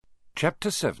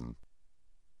Chapter 7.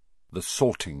 The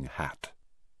Sorting Hat.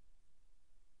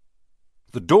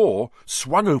 The door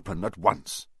swung open at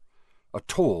once. A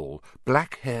tall,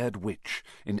 black-haired witch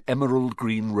in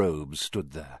emerald-green robes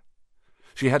stood there.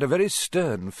 She had a very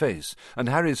stern face, and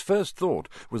Harry's first thought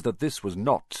was that this was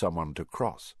not someone to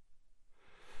cross.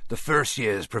 "The first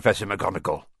years, Professor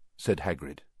McGonagall," said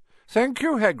Hagrid. "Thank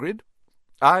you, Hagrid.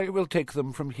 I will take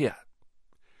them from here."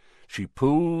 She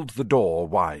pulled the door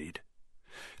wide.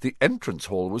 The entrance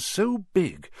hall was so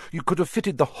big you could have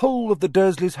fitted the whole of the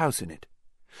Dursleys' house in it.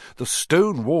 The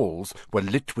stone walls were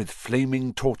lit with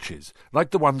flaming torches,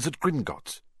 like the ones at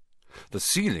Gringotts. The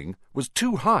ceiling was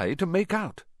too high to make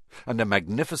out, and a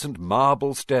magnificent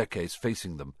marble staircase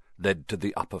facing them led to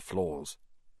the upper floors.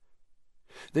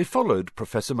 They followed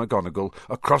Professor McGonagall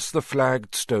across the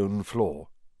flagged stone floor.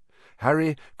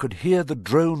 Harry could hear the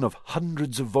drone of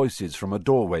hundreds of voices from a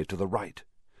doorway to the right.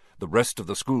 The rest of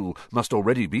the school must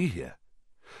already be here.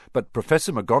 But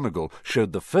Professor McGonagall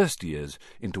showed the first years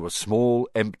into a small,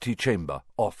 empty chamber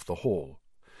off the hall.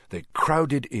 They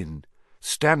crowded in,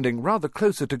 standing rather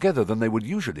closer together than they would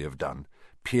usually have done,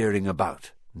 peering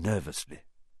about nervously.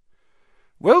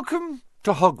 "Welcome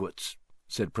to Hogwarts,"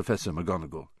 said Professor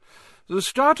McGonagall. "The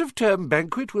start of term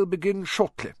banquet will begin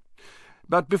shortly.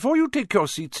 But before you take your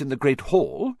seats in the great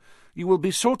hall, you will be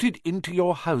sorted into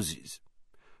your houses.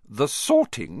 The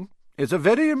sorting is a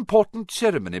very important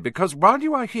ceremony because while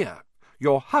you are here,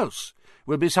 your house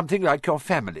will be something like your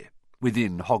family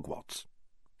within Hogwarts.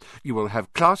 You will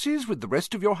have classes with the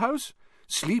rest of your house,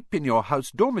 sleep in your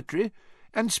house dormitory,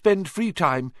 and spend free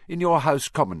time in your house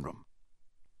common room.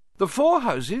 The 4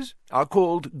 houses are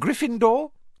called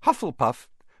Gryffindor, Hufflepuff,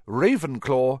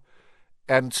 Ravenclaw,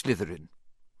 and Slytherin.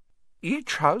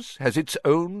 Each house has its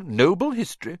own noble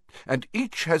history, and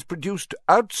each has produced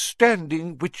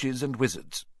outstanding witches and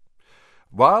wizards.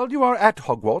 While you are at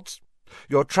Hogwarts,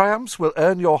 your triumphs will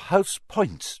earn your house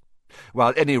points,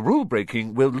 while any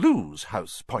rule-breaking will lose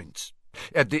house points.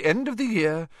 At the end of the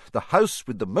year, the house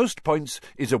with the most points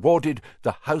is awarded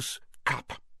the House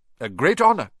Cup, a great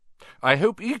honour. I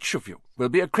hope each of you will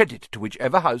be a credit to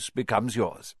whichever house becomes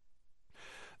yours.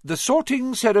 The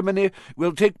sorting ceremony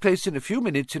will take place in a few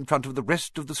minutes in front of the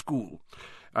rest of the school.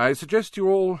 I suggest you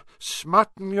all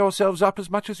smarten yourselves up as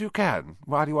much as you can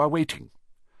while you are waiting."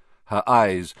 Her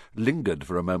eyes lingered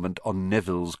for a moment on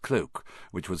Neville's cloak,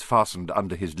 which was fastened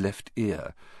under his left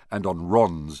ear, and on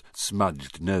Ron's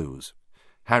smudged nose.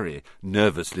 Harry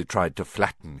nervously tried to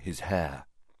flatten his hair.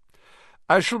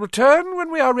 "I shall return when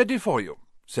we are ready for you,"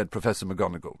 said Professor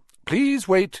McGonagall. "Please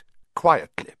wait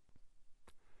quietly."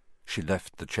 She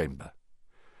left the chamber.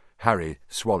 Harry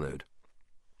swallowed.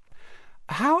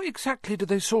 "How exactly do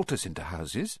they sort us into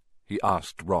houses?" he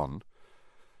asked Ron.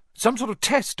 "Some sort of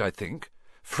test, I think.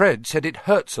 Fred said it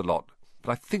hurts a lot,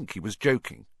 but I think he was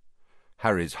joking."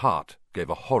 Harry's heart gave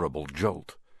a horrible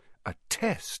jolt. A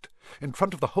test? In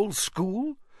front of the whole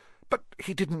school? But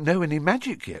he didn't know any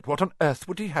magic yet. What on earth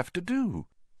would he have to do?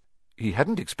 He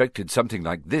hadn't expected something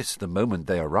like this the moment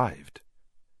they arrived.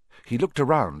 He looked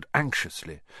around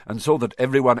anxiously and saw that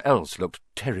everyone else looked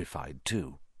terrified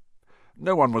too.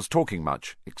 No one was talking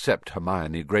much, except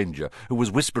Hermione Granger, who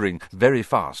was whispering very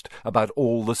fast about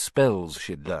all the spells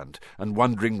she'd learnt and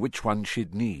wondering which one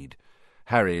she'd need.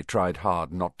 Harry tried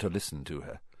hard not to listen to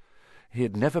her. He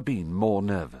had never been more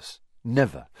nervous.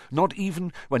 Never. Not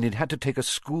even when he'd had to take a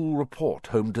school report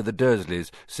home to the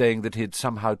Dursleys saying that he had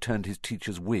somehow turned his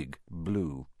teacher's wig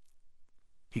blue.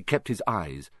 He kept his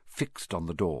eyes fixed on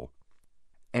the door.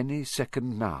 Any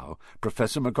second now,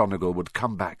 Professor McGonagall would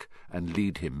come back and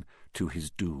lead him to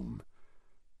his doom.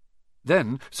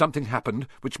 Then something happened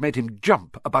which made him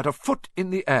jump about a foot in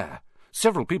the air.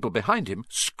 Several people behind him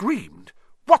screamed.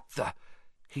 "What the—"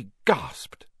 He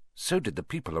gasped. So did the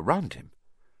people around him.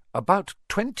 About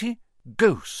 20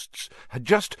 ghosts had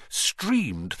just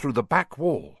streamed through the back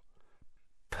wall.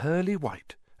 Pearly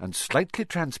white and slightly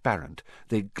transparent,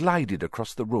 they glided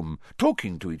across the room,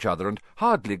 talking to each other and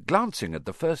hardly glancing at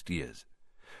the first years.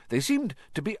 They seemed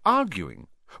to be arguing.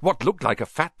 What looked like a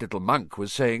fat little monk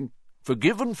was saying,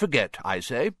 "Forgive and forget, I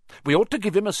say. We ought to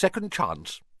give him a second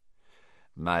chance."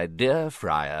 "My dear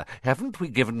Friar, haven't we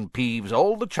given Peeves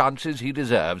all the chances he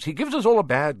deserves? He gives us all a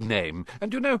bad name,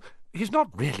 and, you know, he's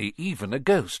not really even a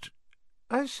ghost.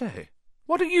 I say,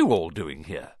 what are you all doing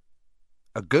here?"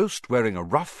 A ghost wearing a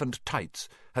ruff and tights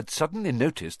had suddenly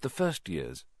noticed the first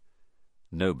years.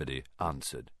 Nobody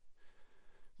answered.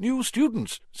 "New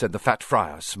students," said the fat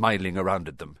friar, smiling around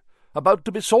at them. "About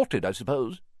to be sorted, I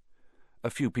suppose." A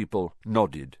few people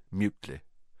nodded mutely.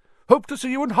 "Hope to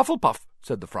see you in Hufflepuff,"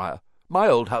 said the friar. "My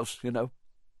old house, you know."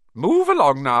 "Move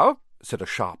along now," said a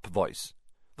sharp voice.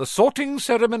 The sorting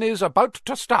ceremony's about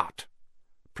to start."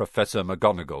 Professor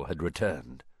McGonagall had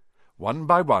returned. One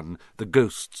by one, the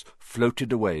ghosts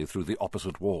floated away through the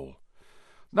opposite wall.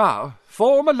 "Now,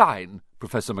 form a line,"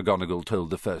 Professor McGonagall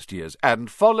told the first years, "and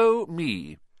follow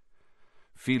me."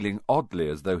 Feeling oddly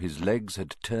as though his legs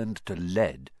had turned to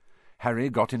lead, Harry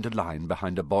got into line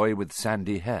behind a boy with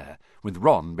sandy hair, with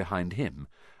Ron behind him,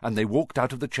 and they walked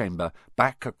out of the chamber,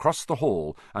 back across the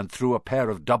hall, and through a pair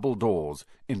of double doors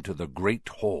into the great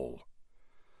hall.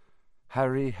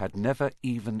 Harry had never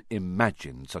even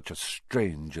imagined such a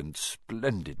strange and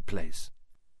splendid place.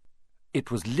 It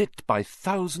was lit by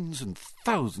thousands and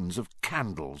thousands of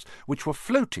candles, which were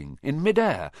floating in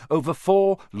mid-air over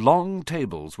 4 long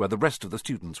tables where the rest of the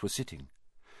students were sitting.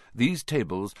 These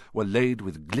tables were laid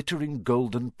with glittering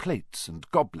golden plates and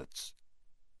goblets.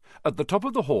 At the top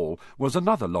of the hall was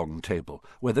another long table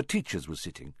where the teachers were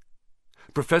sitting.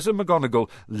 Professor McGonagall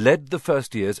led the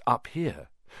first years up here,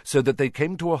 so that they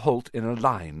came to a halt in a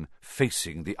line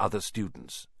facing the other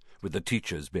students, with the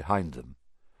teachers behind them.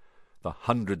 The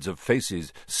hundreds of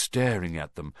faces staring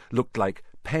at them looked like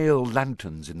pale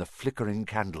lanterns in the flickering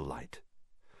candlelight.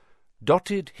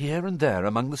 Dotted here and there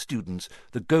among the students,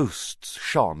 the ghosts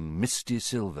shone misty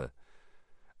silver.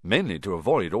 Mainly to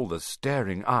avoid all the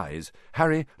staring eyes,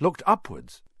 Harry looked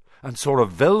upwards and saw a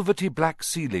velvety black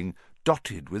ceiling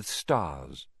dotted with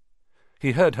stars.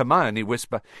 He heard Hermione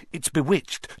whisper, "It's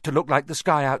bewitched to look like the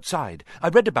sky outside. I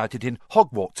read about it in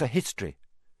Hogwarts, a history."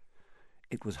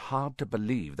 It was hard to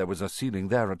believe there was a ceiling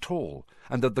there at all,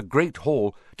 and that the great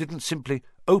hall didn't simply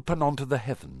open onto the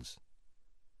heavens.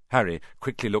 Harry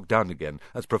quickly looked down again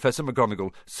as Professor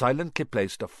McGonagall silently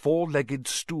placed a 4-legged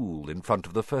stool in front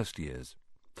of the first years.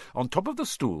 On top of the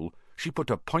stool she put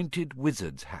a pointed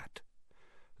wizard's hat.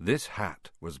 This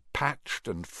hat was patched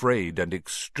and frayed and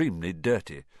extremely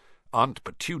dirty. Aunt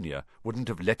Petunia wouldn't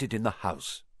have let it in the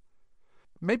house.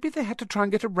 Maybe they had to try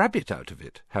and get a rabbit out of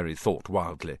it, Harry thought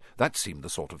wildly. That seemed the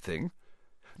sort of thing.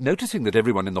 Noticing that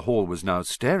everyone in the hall was now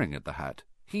staring at the hat,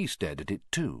 he stared at it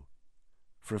too.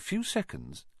 For a few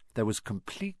seconds there was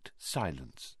complete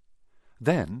silence.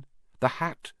 Then the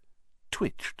hat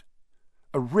twitched.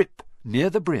 A rip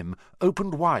near the brim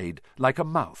opened wide like a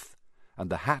mouth, and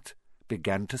the hat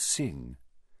began to sing.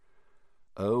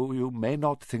 "Oh, you may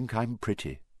not think I'm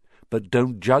pretty, but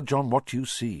don't judge on what you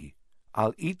see.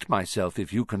 I'll eat myself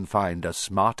if you can find a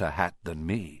smarter hat than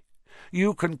me.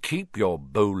 You can keep your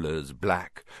bowlers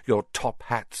black, your top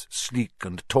hats sleek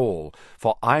and tall,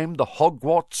 for I'm the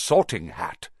Hogwarts sorting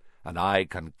hat, and I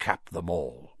can cap them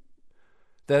all.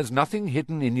 There's nothing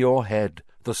hidden in your head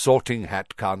the sorting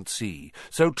hat can't see,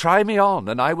 so try me on,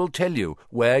 and I will tell you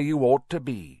where you ought to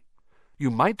be.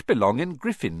 You might belong in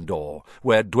Gryffindor,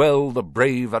 where dwell the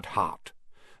brave at heart.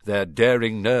 Their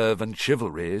daring nerve and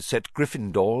chivalry set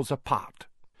Gryffindors apart.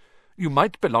 You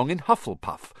might belong in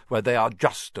Hufflepuff, where they are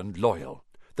just and loyal.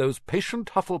 Those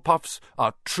patient Hufflepuffs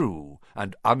are true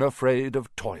and unafraid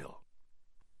of toil.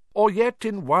 Or yet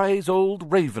in wise old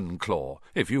Ravenclaw,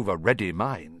 if you've a ready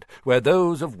mind, where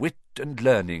those of wit and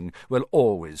learning will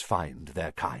always find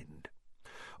their kind.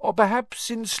 Or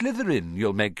perhaps in Slytherin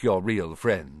you'll make your real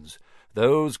friends.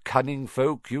 Those cunning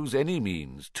folk use any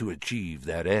means to achieve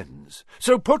their ends.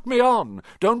 So put me on,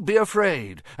 don't be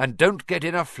afraid, and don't get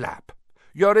in a flap.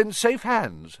 You're in safe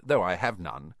hands, though I have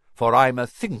none, for I'm a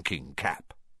thinking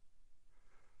cap."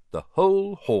 The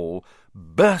whole hall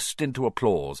burst into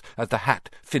applause as the hat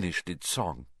finished its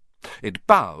song. It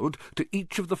bowed to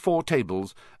each of the 4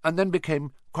 tables, and then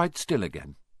became quite still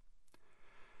again.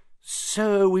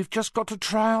 "So we've just got to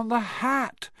try on the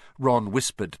hat," Ron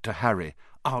whispered to Harry.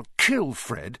 "I'll kill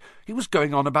Fred. He was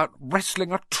going on about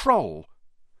wrestling a troll."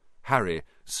 Harry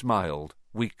smiled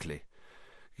weakly.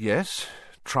 Yes,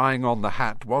 trying on the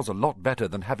hat was a lot better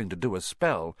than having to do a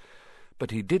spell,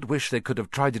 but he did wish they could have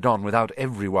tried it on without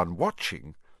everyone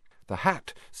watching. The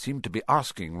hat seemed to be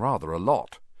asking rather a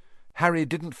lot. Harry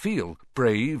didn't feel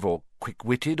brave or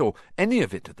quick-witted or any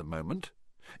of it at the moment.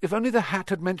 If only the hat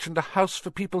had mentioned a house for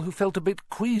people who felt a bit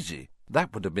queasy,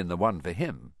 that would have been the one for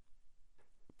him.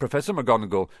 Professor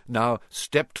McGonagall now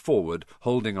stepped forward,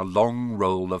 holding a long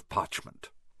roll of parchment.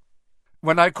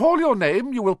 "When I call your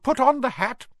name, you will put on the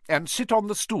hat and sit on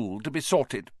the stool to be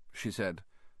sorted," she said.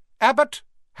 "Abbott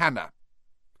Hannah."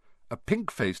 A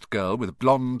pink-faced girl with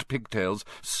blonde pigtails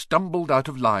stumbled out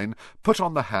of line, put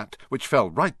on the hat, which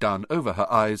fell right down over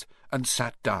her eyes, and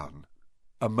sat down.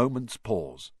 A moment's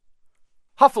pause.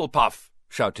 "Hufflepuff!"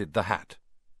 shouted the hat.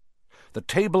 The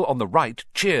table on the right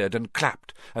cheered and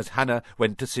clapped as Hannah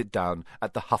went to sit down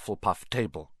at the Hufflepuff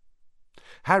table.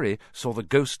 Harry saw the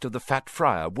ghost of the fat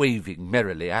friar waving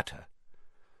merrily at her.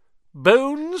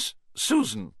 "Bones,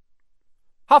 Susan.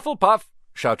 "Hufflepuff!"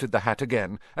 shouted the Hat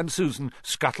again, and Susan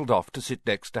scuttled off to sit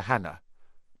next to Hannah.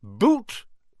 "Boot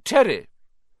Terry!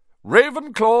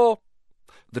 Ravenclaw!"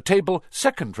 The table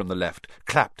second from the left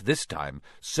clapped this time.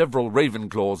 Several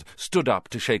Ravenclaws stood up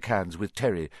to shake hands with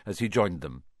Terry as he joined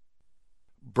them.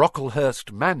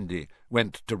 Brocklehurst Mandy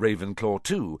went to Ravenclaw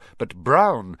too, but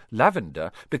Brown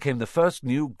Lavender became the first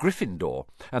new Gryffindor,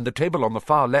 and the table on the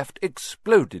far left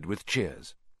exploded with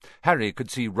cheers. Harry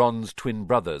could see Ron's twin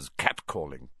brothers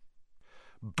catcalling.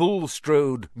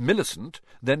 Bulstrode Millicent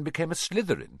then became a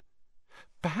Slytherin.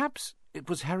 Perhaps it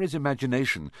was Harry's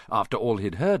imagination, after all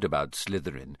he'd heard about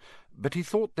Slytherin, but he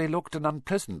thought they looked an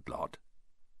unpleasant lot.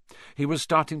 He was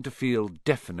starting to feel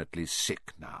definitely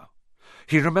sick now.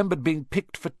 He remembered being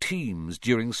picked for teams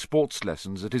during sports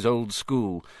lessons at his old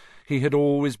school. He had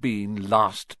always been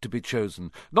last to be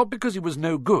chosen, not because he was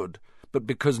no good, but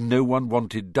because no one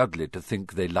wanted Dudley to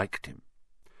think they liked him.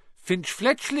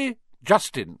 "Finch-Fletchley,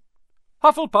 Justin.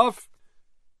 Hufflepuff!"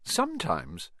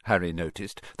 Sometimes, Harry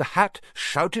noticed, the Hat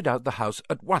shouted out the house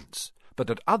at once, but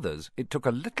at others it took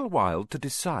a little while to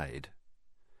decide.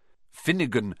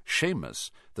 Finnegan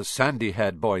Seamus, the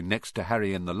sandy-haired boy next to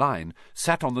Harry in the line,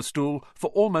 sat on the stool for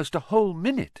almost a whole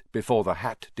minute before the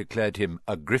Hat declared him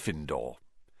a Gryffindor.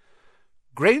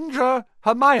 "Granger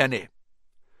Hermione!"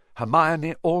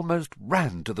 Hermione almost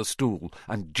ran to the stool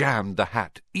and jammed the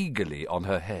hat eagerly on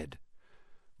her head.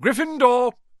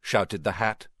 "Gryffindor!" shouted the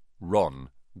Hat. Ron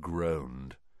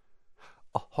groaned.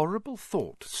 A horrible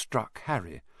thought struck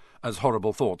Harry, as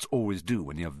horrible thoughts always do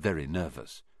when you're very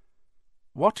nervous.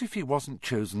 What if he wasn't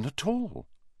chosen at all?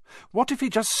 What if he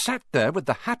just sat there with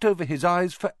the hat over his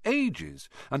eyes for ages,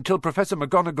 until Professor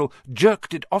McGonagall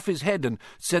jerked it off his head and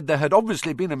said there had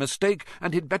obviously been a mistake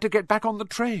and he'd better get back on the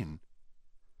train?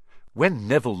 When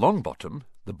Neville Longbottom,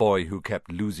 the boy who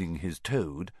kept losing his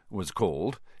toad, was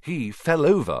called, he fell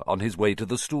over on his way to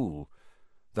the stool.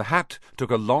 The Hat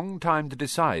took a long time to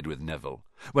decide with Neville.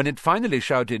 When it finally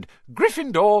shouted,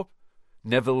 "Gryffindor!"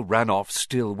 Neville ran off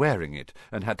still wearing it,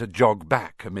 and had to jog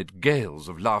back amid gales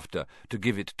of laughter to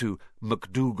give it to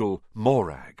MacDougall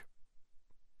Morag.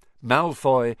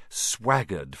 Malfoy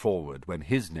swaggered forward when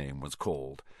his name was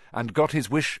called, and got his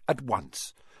wish at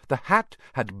once. The Hat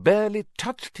had barely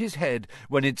touched his head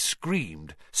when it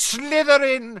screamed,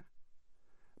 "Slytherin!"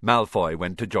 Malfoy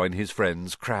went to join his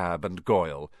friends Crabbe and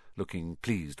Goyle, looking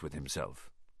pleased with himself.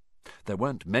 There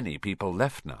weren't many people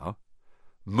left now.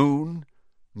 Moon,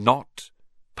 Nott,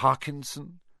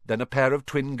 Parkinson, then a pair of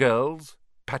twin girls,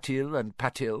 Patil and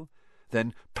Patil,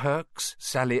 then Perks,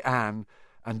 Sally Ann,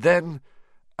 and then,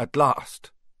 at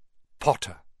last,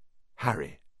 Potter,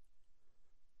 Harry.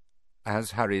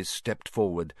 As Harry stepped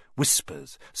forward,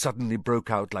 whispers suddenly broke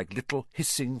out like little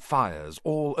hissing fires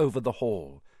all over the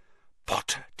hall.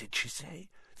 "Potter, did she say?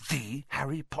 The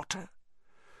Harry Potter?"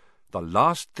 The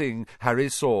last thing Harry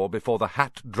saw before the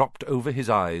hat dropped over his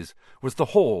eyes was the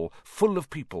hall full of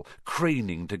people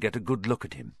craning to get a good look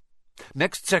at him.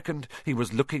 Next second he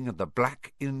was looking at the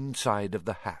black inside of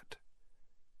the hat.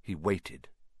 He waited.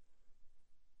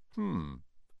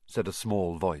 Said a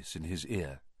small voice in his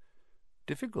ear.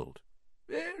 "Difficult.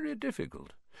 Very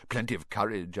difficult. Plenty of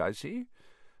courage, I see.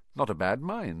 Not a bad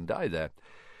mind, either.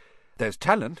 There's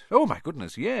talent, oh my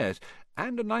goodness, yes,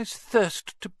 and a nice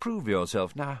thirst to prove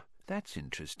yourself. Now, that's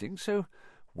interesting. So,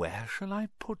 where shall I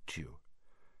put you?"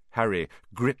 Harry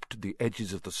gripped the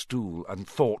edges of the stool and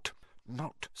thought,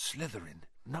 "Not Slytherin,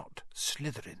 not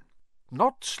Slytherin."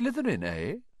 "Not Slytherin,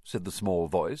 eh?" said the small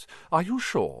voice. "Are you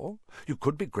sure? You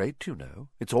could be great, you know.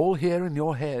 It's all here in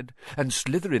your head, and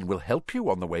Slytherin will help you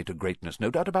on the way to greatness, no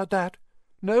doubt about that.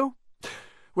 No?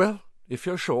 Well, if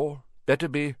you're sure, better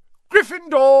be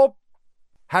Gryffindor."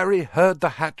 Harry heard the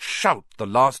hat shout the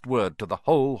last word to the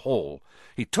whole hall.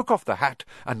 He took off the hat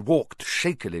and walked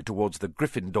shakily towards the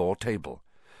Gryffindor table.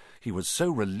 He was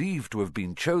so relieved to have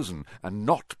been chosen and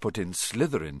not put in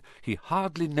Slytherin, he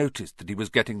hardly noticed that he was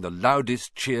getting the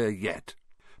loudest cheer yet.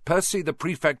 Percy the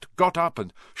prefect got up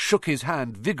and shook his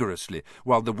hand vigorously,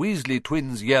 while the Weasley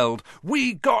twins yelled,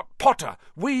 "We got Potter!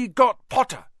 We got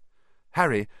Potter!"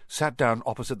 Harry sat down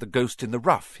opposite the ghost in the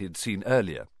ruff he had seen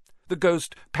earlier. The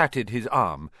ghost patted his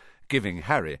arm, giving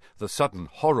Harry the sudden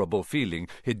horrible feeling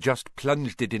he'd just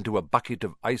plunged it into a bucket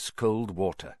of ice-cold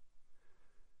water.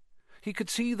 He could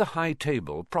see the high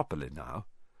table properly now.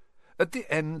 At the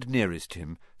end nearest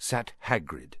him sat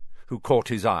Hagrid, who caught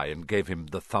his eye and gave him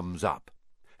the thumbs up.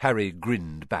 Harry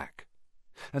grinned back.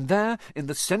 And there, in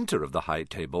the centre of the high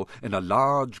table, in a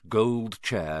large gold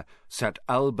chair, sat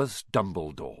Albus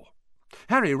Dumbledore.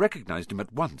 Harry recognised him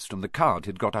at once from the card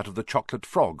he'd got out of the Chocolate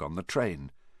Frog on the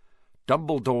train.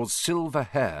 Dumbledore's silver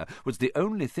hair was the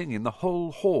only thing in the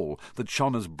whole hall that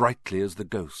shone as brightly as the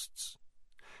ghosts.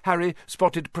 Harry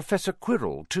spotted Professor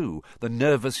Quirrell, too, the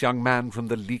nervous young man from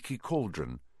the Leaky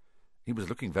Cauldron. He was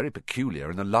looking very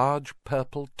peculiar in a large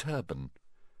purple turban.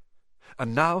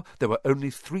 And now there were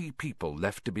only 3 people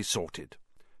left to be sorted.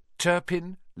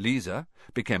 Turpin, Lisa,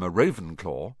 became a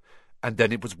Ravenclaw, and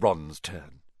then it was Ron's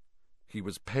turn. He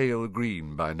was pale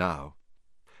green by now.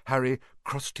 Harry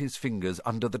crossed his fingers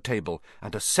under the table,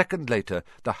 and a second later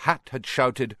the hat had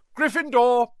shouted,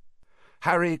 "Gryffindor!"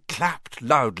 Harry clapped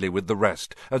loudly with the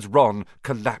rest as Ron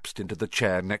collapsed into the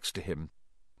chair next to him.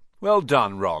 "Well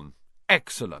done, Ron.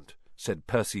 Excellent," said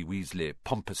Percy Weasley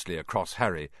pompously across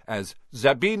Harry as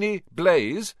Zabini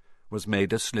Blaze was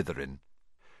made a Slytherin.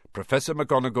 Professor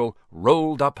McGonagall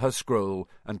rolled up her scroll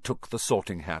and took the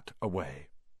sorting hat away.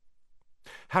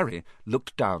 Harry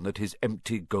looked down at his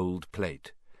empty gold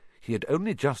plate. He had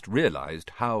only just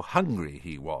realized how hungry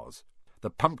he was.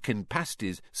 The pumpkin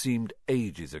pasties seemed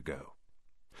ages ago.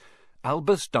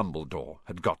 Albus Dumbledore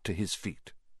had got to his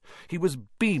feet. He was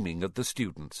beaming at the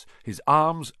students, his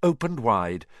arms opened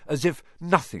wide, as if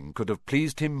nothing could have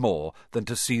pleased him more than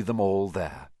to see them all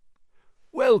there.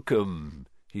 "Welcome,"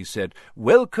 he said.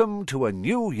 "Welcome to a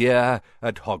new year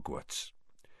at Hogwarts.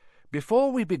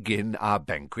 Before we begin our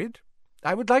banquet,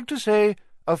 I would like to say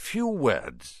a few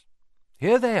words.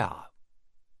 Here they are.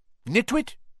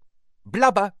 Nitwit,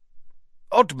 Blubber,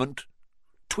 Oddment,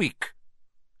 Tweak.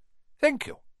 Thank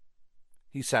you."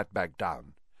 He sat back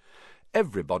down.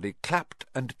 Everybody clapped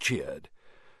and cheered.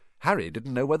 Harry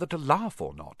didn't know whether to laugh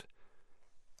or not.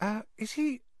 Is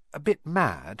he a bit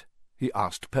mad?" he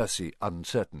asked Percy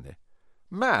uncertainly.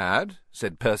 "Mad?"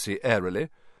 said Percy airily.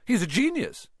 "He's a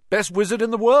genius, best wizard in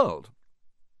the world.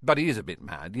 But he is a bit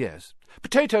mad, yes.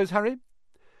 Potatoes, Harry?"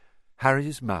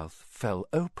 Harry's mouth fell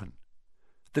open.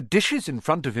 The dishes in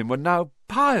front of him were now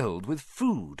piled with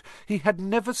food. He had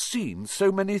never seen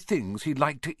so many things he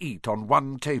liked to eat on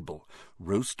one table.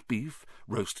 Roast beef,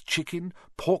 roast chicken,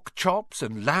 pork chops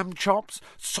and lamb chops,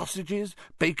 sausages,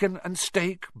 bacon and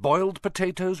steak, boiled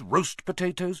potatoes, roast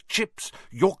potatoes, chips,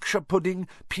 Yorkshire pudding,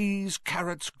 peas,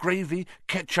 carrots, gravy,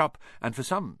 ketchup, and for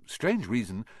some strange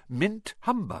reason, mint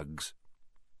humbugs.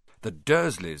 The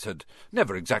Dursleys had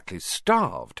never exactly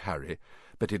starved Harry,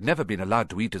 but he'd never been allowed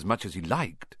to eat as much as he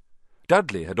liked.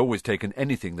 Dudley had always taken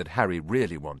anything that Harry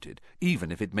really wanted,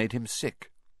 even if it made him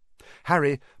sick.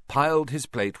 Harry piled his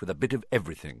plate with a bit of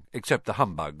everything, except the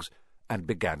humbugs, and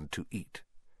began to eat.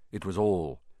 It was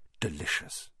all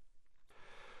delicious.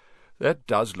 "That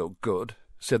does look good,"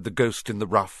 said the ghost in the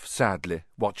ruff sadly,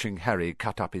 watching Harry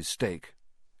cut up his steak.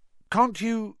 "Can't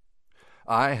you—"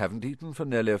 "I haven't eaten for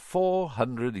nearly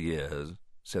 400 years,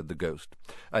 said the ghost.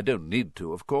 "I don't need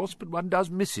to, of course, but one does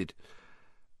miss it.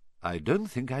 I don't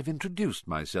think I've introduced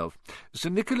myself. Sir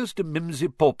Nicholas de Mimsy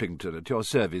Porpington at your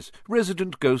service,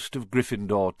 resident ghost of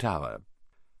Gryffindor Tower."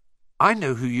 "I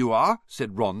know who you are,"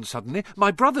 said Ron suddenly.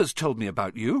 "My brothers told me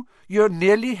about you. You're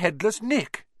Nearly Headless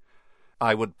Nick."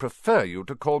 "I would prefer you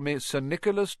to call me Sir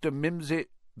Nicholas de Mimsy—"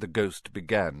 the ghost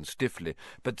began stiffly,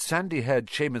 but sandy-haired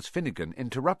Seamus Finnegan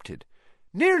interrupted.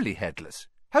 "Nearly headless?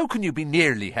 How can you be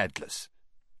nearly headless?"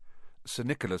 Sir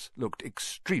Nicholas looked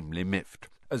extremely miffed,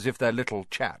 as if their little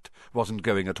chat wasn't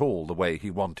going at all the way he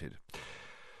wanted.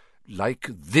 "Like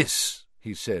this,"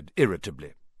 he said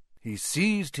irritably. He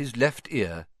seized his left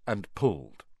ear and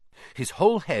pulled. His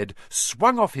whole head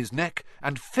swung off his neck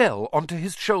and fell onto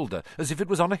his shoulder as if it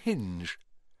was on a hinge.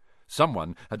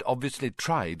 Someone had obviously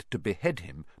tried to behead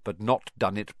him, but not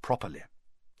done it properly.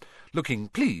 Looking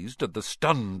pleased at the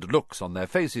stunned looks on their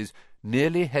faces,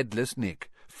 Nearly Headless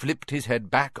Nick flipped his head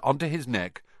back onto his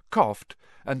neck, coughed,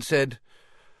 and said,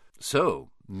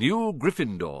 "So, new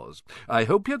Gryffindors. I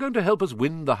hope you're going to help us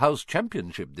win the house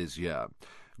championship this year.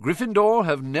 Gryffindor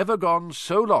have never gone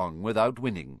so long without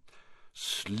winning.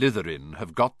 Slytherin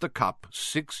have got the cup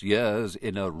 6 years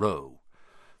in a row.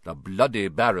 The bloody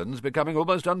Baron's becoming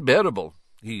almost unbearable.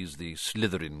 He's the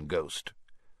Slytherin ghost."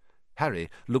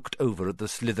 Harry looked over at the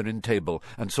Slytherin table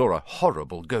and saw a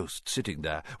horrible ghost sitting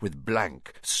there, with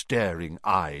blank, staring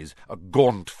eyes, a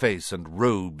gaunt face and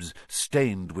robes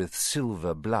stained with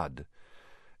silver blood.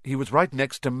 He was right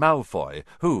next to Malfoy,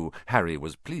 who, Harry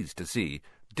was pleased to see,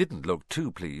 didn't look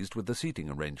too pleased with the seating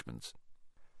arrangements.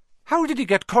 "How did he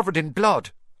get covered in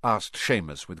blood?" asked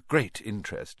Seamus with great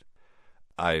interest.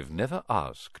 "I've never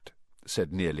asked,"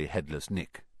 said Nearly Headless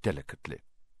Nick delicately.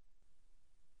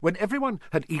 When everyone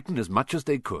had eaten as much as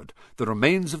they could, the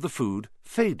remains of the food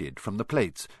faded from the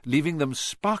plates, leaving them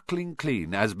sparkling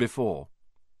clean as before.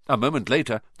 A moment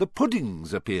later, the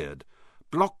puddings appeared.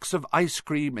 blocks of ice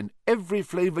cream in every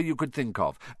flavour you could think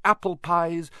of, apple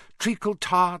pies, treacle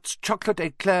tarts, chocolate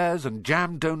eclairs and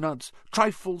jam doughnuts,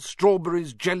 trifles,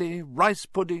 strawberries, jelly, rice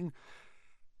pudding.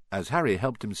 As Harry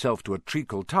helped himself to a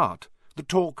treacle tart, the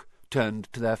talk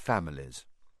turned to their families.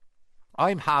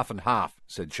 "I'm half and half,"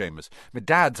 said Seamus. "My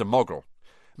dad's a muggle.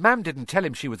 Mam didn't tell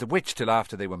him she was a witch till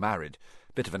after they were married.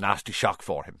 Bit of a nasty shock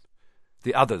for him."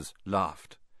 The others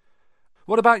laughed.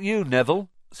 "What about you, Neville?"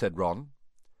 said Ron.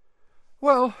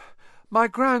 "Well, my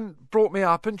gran brought me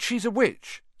up and she's a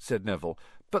witch," said Neville,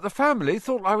 "but the family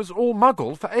thought I was all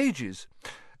muggle for ages.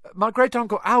 My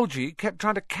great-uncle Algy kept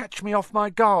trying to catch me off my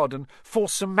guard and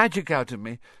force some magic out of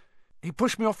me. He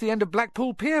pushed me off the end of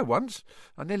Blackpool Pier once.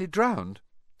 I nearly drowned.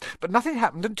 But nothing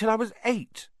happened until I was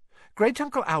 8.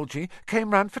 Great-uncle Algy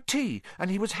came round for tea,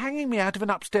 and he was hanging me out of an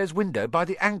upstairs window by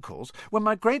the ankles when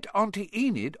my great-auntie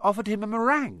Enid offered him a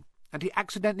meringue, and he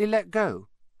accidentally let go.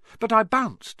 But I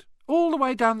bounced all the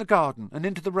way down the garden and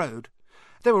into the road.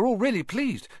 They were all really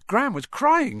pleased. Gran was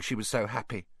crying, she was so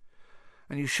happy.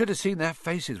 And you should have seen their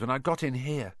faces when I got in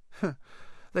here.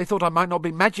 They thought I might not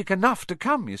be magic enough to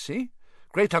come, you see.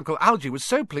 Great-uncle Algy was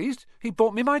so pleased he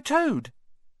bought me my toad."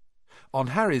 On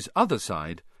Harry's other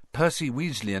side, Percy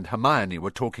Weasley and Hermione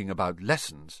were talking about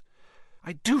lessons.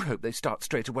 "I do hope they start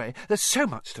straight away. There's so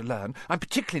much to learn. I'm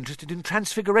particularly interested in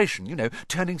transfiguration,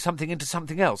 turning something into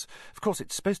something else. Of course,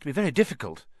 it's supposed to be very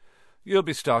difficult." "You'll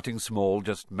be starting small,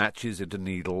 just matches into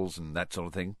needles and that sort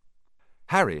of thing."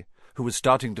 Harry, who was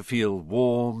starting to feel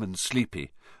warm and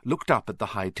sleepy, looked up at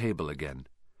the high table again.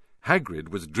 Hagrid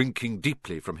was drinking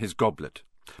deeply from his goblet.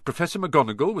 Professor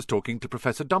McGonagall was talking to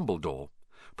Professor Dumbledore.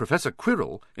 Professor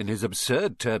Quirrell, in his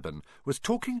absurd turban, was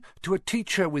talking to a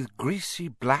teacher with greasy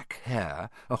black hair,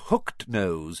 a hooked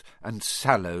nose, and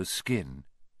sallow skin.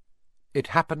 It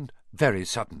happened very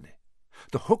suddenly.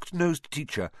 The hooked-nosed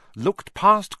teacher looked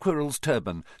past Quirrell's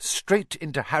turban straight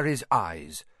into Harry's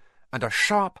eyes, and a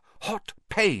sharp, hot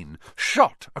pain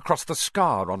shot across the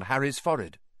scar on Harry's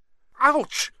forehead.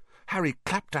 "Ouch!" Harry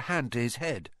clapped a hand to his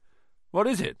head. "What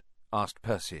is it?" asked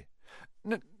Percy.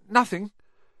 Nothing."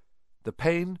 The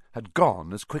pain had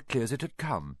gone as quickly as it had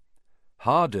come.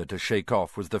 Harder to shake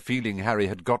off was the feeling Harry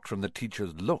had got from the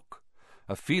teacher's look,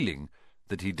 a feeling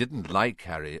that he didn't like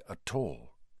Harry at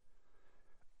all.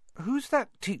 "Who's that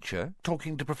teacher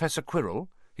talking to Professor Quirrell?"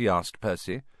 he asked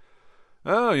Percy.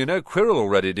 "Oh, you know Quirrell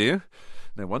already, do you?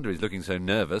 No wonder he's looking so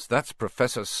nervous. That's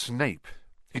Professor Snape.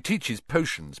 He teaches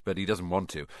potions, but he doesn't want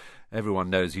to.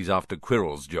 Everyone knows he's after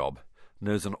Quirrell's job.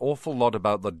 Knows an awful lot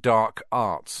about the dark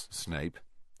arts, Snape."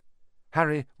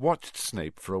 Harry watched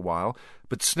Snape for a while,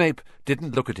 but Snape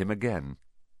didn't look at him again.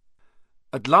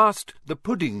 At last the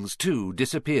puddings, too,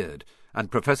 disappeared, and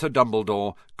Professor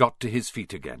Dumbledore got to his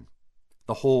feet again.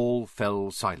 The hall fell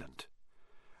silent.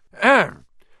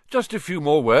 Just a few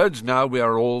more words now we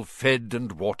are all fed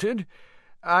and watered.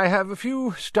 I have a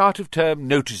few start-of-term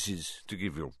notices to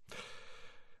give you.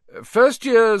 First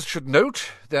years should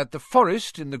note that the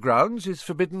forest in the grounds is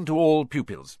forbidden to all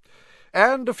pupils,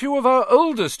 and a few of our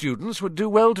older students would do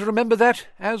well to remember that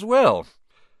as well."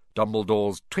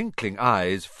 Dumbledore's twinkling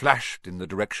eyes flashed in the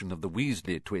direction of the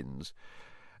Weasley twins.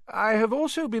 "I have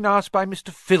also been asked by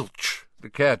Mr. Filch, the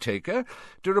caretaker,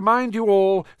 to remind you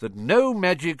all that no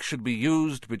magic should be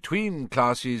used between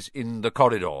classes in the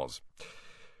corridors.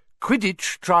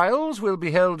 Quidditch trials will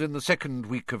be held in the second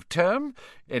week of term.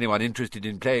 Anyone interested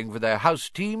in playing for their house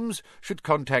teams should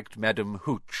contact Madam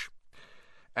Hooch.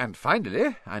 And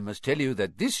finally, I must tell you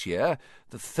that this year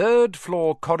the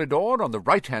third-floor corridor on the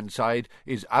right-hand side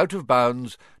is out of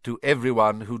bounds to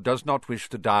everyone who does not wish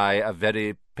to die a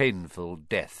very painful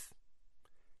death."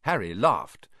 Harry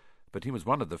laughed, but he was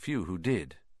one of the few who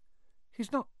did.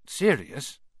 "He's not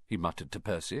serious," he muttered to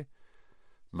Percy.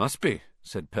 "Must be,"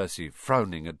 said Percy,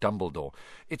 frowning at Dumbledore.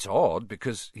 "It's odd,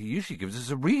 because he usually gives us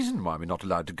a reason why we're not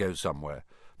allowed to go somewhere.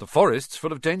 The forest's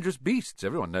full of dangerous beasts,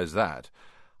 everyone knows that.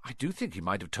 I do think he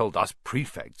might have told us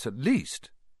prefects at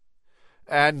least.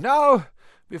 And now,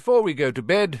 before we go to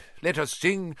bed, let us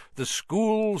sing the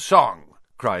school song,"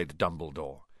 cried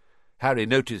Dumbledore. Harry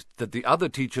noticed that the other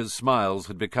teachers' smiles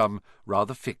had become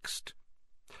rather fixed.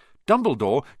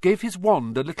 Dumbledore gave his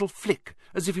wand a little flick,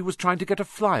 as if he was trying to get a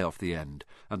fly off the end,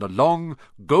 and a long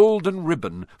golden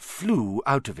ribbon flew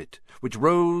out of it, which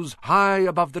rose high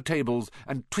above the tables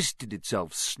and twisted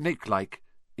itself snake-like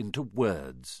into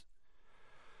words.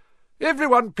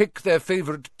 "Everyone pick their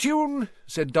favourite tune,"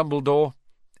 said Dumbledore,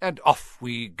 "and off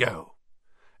we go."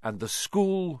 And the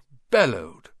school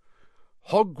bellowed,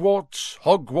 "Hogwarts,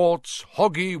 Hogwarts,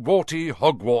 Hoggy Warty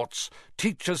Hogwarts,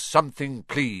 teach us something,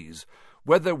 please.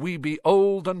 Whether we be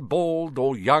old and bald,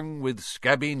 or young with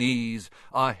scabby knees,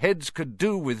 our heads could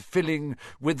do with filling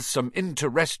with some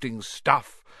interesting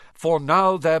stuff, for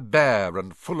now they're bare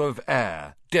and full of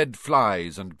air, dead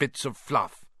flies and bits of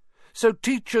fluff. So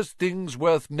teach us things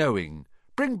worth knowing,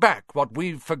 bring back what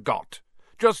we've forgot.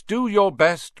 Just do your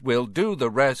best, we'll do the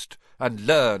rest, and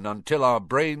learn until our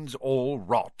brains all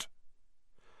rot.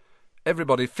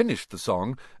 Everybody finished the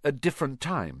song at different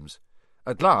times.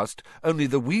 At last, only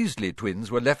the Weasley twins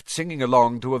were left singing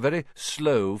along to a very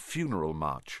slow funeral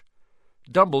march.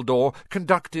 Dumbledore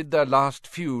conducted their last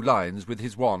few lines with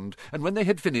his wand, and when they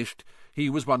had finished, he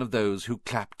was one of those who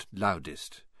clapped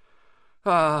loudest.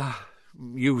 "Ah,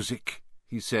 music,"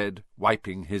 he said,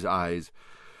 wiping his eyes.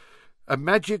 "A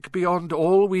magic beyond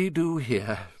all we do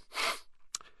here.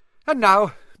 And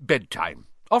now, bedtime.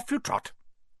 Off you trot."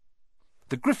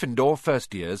 The Gryffindor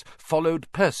first-years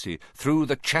followed Percy through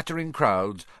the chattering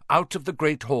crowds, out of the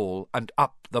great hall and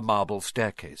up the marble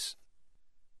staircase.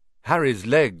 Harry's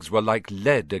legs were like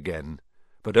lead again,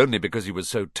 but only because he was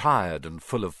so tired and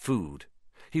full of food.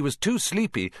 He was too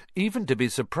sleepy even to be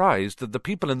surprised that the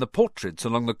people in the portraits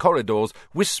along the corridors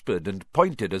whispered and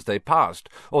pointed as they passed,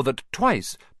 or that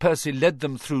twice Percy led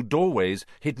them through doorways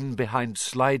hidden behind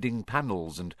sliding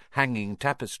panels and hanging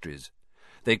tapestries.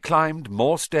 They climbed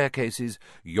more staircases,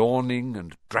 yawning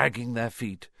and dragging their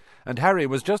feet, and Harry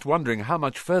was just wondering how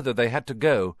much further they had to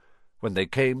go when they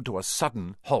came to a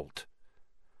sudden halt.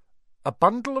 A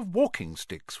bundle of walking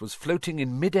sticks was floating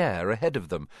in mid-air ahead of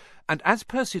them, and as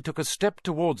Percy took a step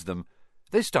towards them,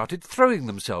 they started throwing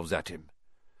themselves at him.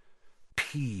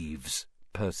 "Peeves,"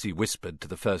 Percy whispered to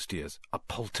the first-years, "a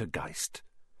poltergeist."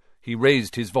 He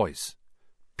raised his voice.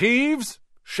 "Peeves,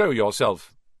 show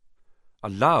yourself." A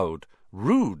loud,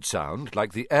 rude sound,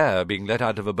 like the air being let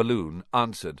out of a balloon,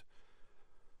 answered.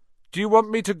 "Do you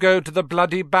want me to go to the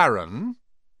Bloody Baron?"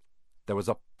 There was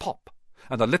a pop,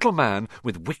 and a little man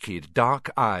with wicked dark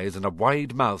eyes and a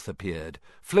wide mouth appeared,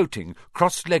 floating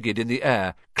cross-legged in the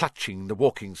air, clutching the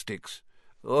walking sticks.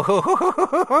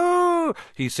 "Oh,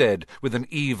 he said, with an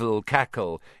evil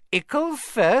cackle. "Ickle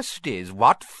firsties,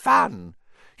 what fun!"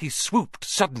 He swooped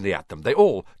suddenly at them. They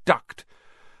all ducked.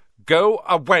 "Go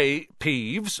away,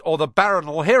 Peeves, or the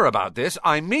Baron'll hear about this.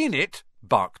 I mean it,"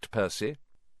 barked Percy.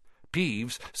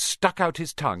 Peeves stuck out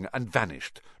his tongue and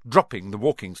vanished, dropping the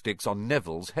walking sticks on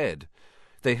Neville's head.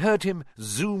 They heard him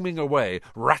zooming away,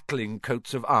 rattling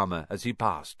coats of armour as he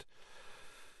passed.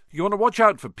 "You want to watch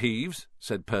out for Peeves,"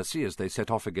 said Percy as they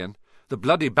set off again. "The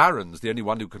Bloody Baron's the only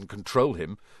one who can control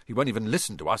him. He won't even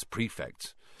listen to us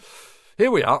prefects.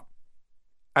 Here we are."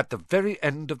 At the very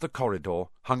end of the corridor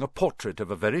hung a portrait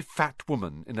of a very fat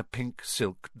woman in a pink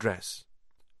silk dress.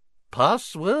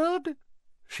 "Password?"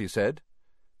 she said.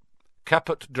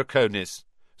 "Caput Draconis,"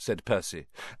 said Percy,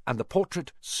 and the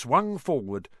portrait swung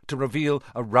forward to reveal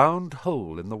a round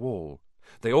hole in the wall.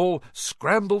 They all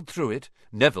scrambled through it,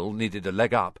 Neville needed a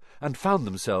leg up, and found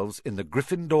themselves in the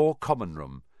Gryffindor common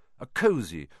room, a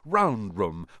cosy, round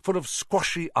room full of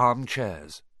squashy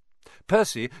armchairs.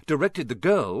 Percy directed the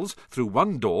girls through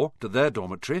one door to their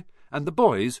dormitory, and the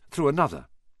boys through another.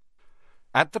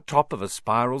 At the top of a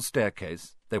spiral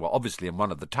staircase, they were obviously in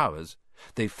one of the towers,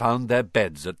 they found their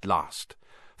beds at last.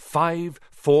 5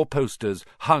 four-posters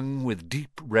hung with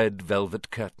deep red velvet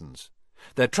curtains.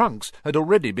 Their trunks had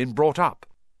already been brought up.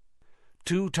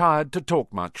 Too tired to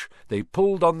talk much, they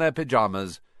pulled on their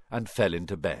pyjamas and fell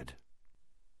into bed.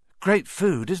 "Great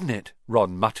food, isn't it?"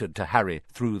 Ron muttered to Harry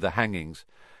through the hangings.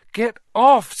 "Get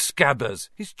off, Scabbers!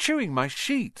 He's chewing my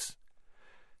sheets."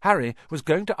 Harry was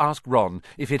going to ask Ron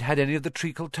if he'd had any of the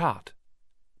treacle tart,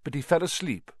 but he fell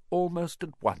asleep almost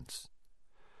at once.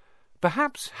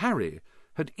 Perhaps Harry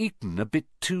had eaten a bit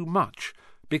too much,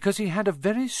 because he had a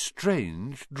very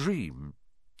strange dream.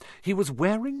 He was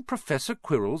wearing Professor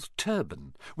Quirrell's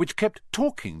turban, which kept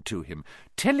talking to him,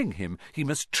 telling him he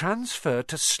must transfer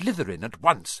to Slytherin at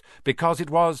once, because it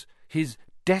was his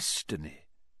destiny.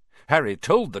 Harry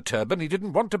told the turban he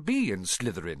didn't want to be in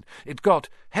Slytherin. It got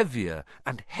heavier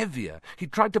and heavier. He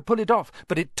tried to pull it off,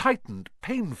 but it tightened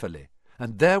painfully.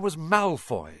 And there was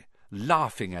Malfoy,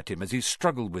 laughing at him as he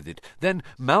struggled with it. Then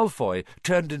Malfoy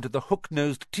turned into the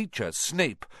hook-nosed teacher,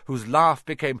 Snape, whose laugh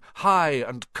became high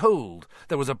and cold.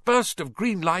 There was a burst of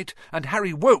green light, and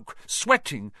Harry woke,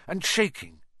 sweating and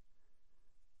shaking.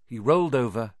 He rolled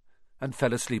over and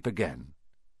fell asleep again,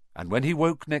 and when he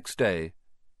woke next day,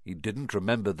 he didn't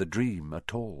remember the dream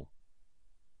at all.